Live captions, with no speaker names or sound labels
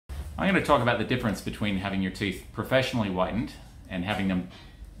I'm going to talk about the difference between having your teeth professionally whitened and having them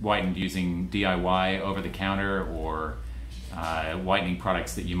whitened using DIY, over-the-counter, or whitening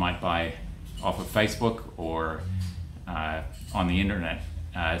products that you might buy off of Facebook or on the internet.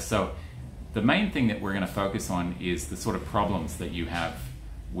 So the main thing that we're going to focus on is the sort of problems that you have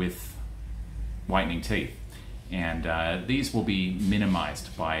with whitening teeth. And these will be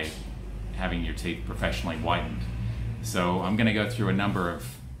minimized by having your teeth professionally whitened. So I'm going to go through a number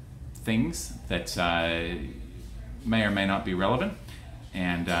of things that may or may not be relevant.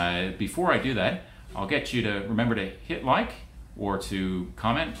 And before I do that, I'll get you to remember to hit like or to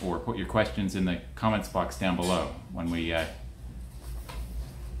comment or put your questions in the comments box down below when we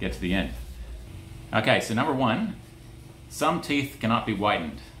get to the end. Okay, so number one, some teeth cannot be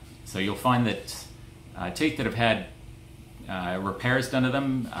whitened. So you'll find that teeth that have had repairs done to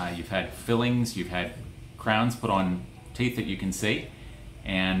them, you've had fillings, you've had crowns put on teeth that you can see,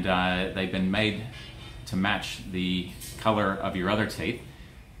 and they've been made to match the color of your other teeth.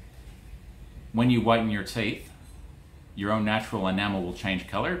 When you whiten your teeth, your own natural enamel will change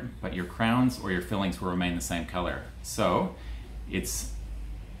color, but your crowns or your fillings will remain the same color. So it's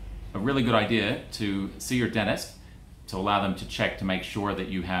a really good idea to see your dentist to allow them to check to make sure that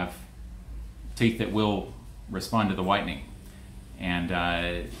you have teeth that will respond to the whitening.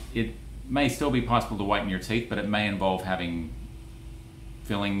 And it may still be possible to whiten your teeth, but it may involve having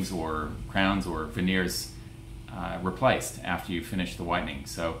fillings or crowns or veneers replaced after you finish the whitening.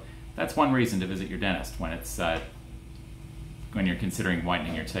 So that's one reason to visit your dentist when you're considering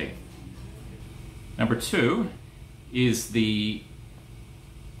whitening your teeth. Number two is the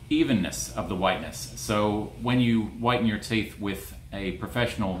evenness of the whiteness. So when you whiten your teeth with a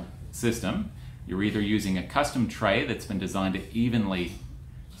professional system, you're either using a custom tray that's been designed to evenly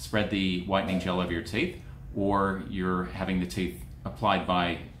spread the whitening gel over your teeth, or you're having the teeth applied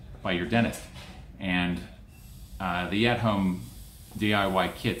by your dentist. And the at-home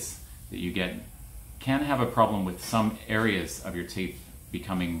DIY kits that you get can have a problem with some areas of your teeth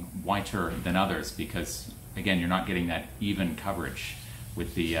becoming whiter than others because, again, you're not getting that even coverage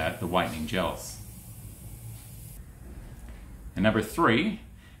with the whitening gels. And number three,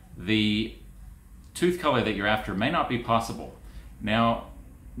 the tooth color that you're after may not be possible. Now,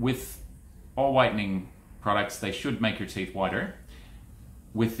 with all whitening products, they should make your teeth whiter.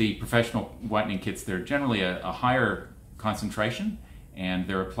 With the professional whitening kits, they're generally a higher concentration and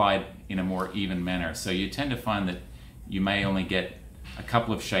they're applied in a more even manner. So you tend to find that you may only get a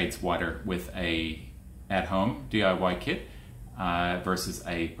couple of shades whiter with a at-home DIY kit versus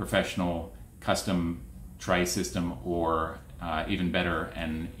a professional custom tray system, or even better,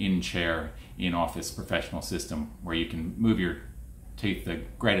 an in-chair, in-office professional system where you can move your teeth the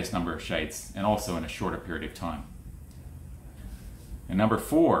greatest number of shades and also in a shorter period of time. And number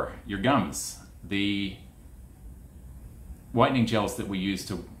four, your gums. The whitening gels that we use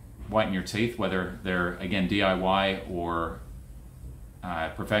to whiten your teeth, whether they're, again, DIY or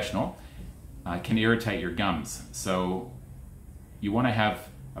professional, can irritate your gums. So you want to have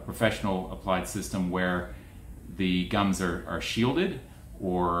a professional applied system where the gums are shielded,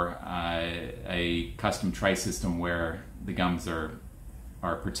 or a custom tray system where the gums are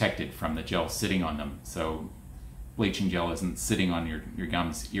protected from the gel sitting on them. So bleaching gel isn't sitting on your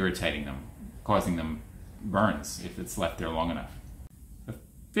gums, irritating them, causing them burns if it's left there long enough. The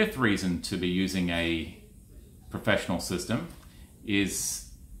fifth reason to be using a professional system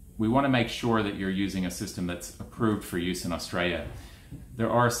is we want to make sure that you're using a system that's approved for use in Australia. There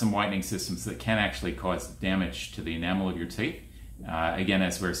are some whitening systems that can actually cause damage to the enamel of your teeth. Again,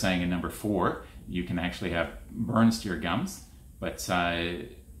 as we were saying in number four, you can actually have burns to your gums, but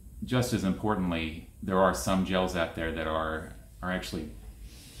just as importantly, there are some gels out there that are actually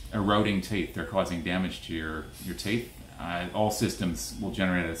eroding teeth. They're causing damage to your teeth. All systems will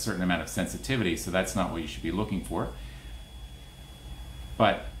generate a certain amount of sensitivity, so that's not what you should be looking for.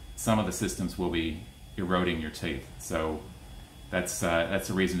 But some of the systems will be eroding your teeth, so that's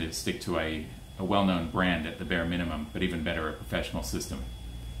a reason to stick to a well-known brand at the bare minimum, but even better, a professional system.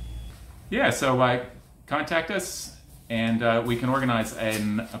 Yeah, so contact us and we can organize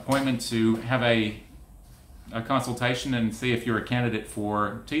an appointment to have a consultation and see if you're a candidate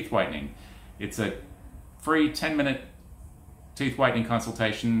for teeth whitening. It's a free 10-minute teeth whitening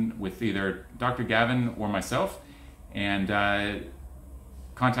consultation with either Dr. Gavin or myself, and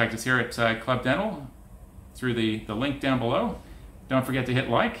contact us here at Club Dental through the link down below. Don't forget to hit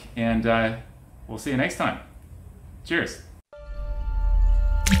like, and we'll see you next time. Cheers.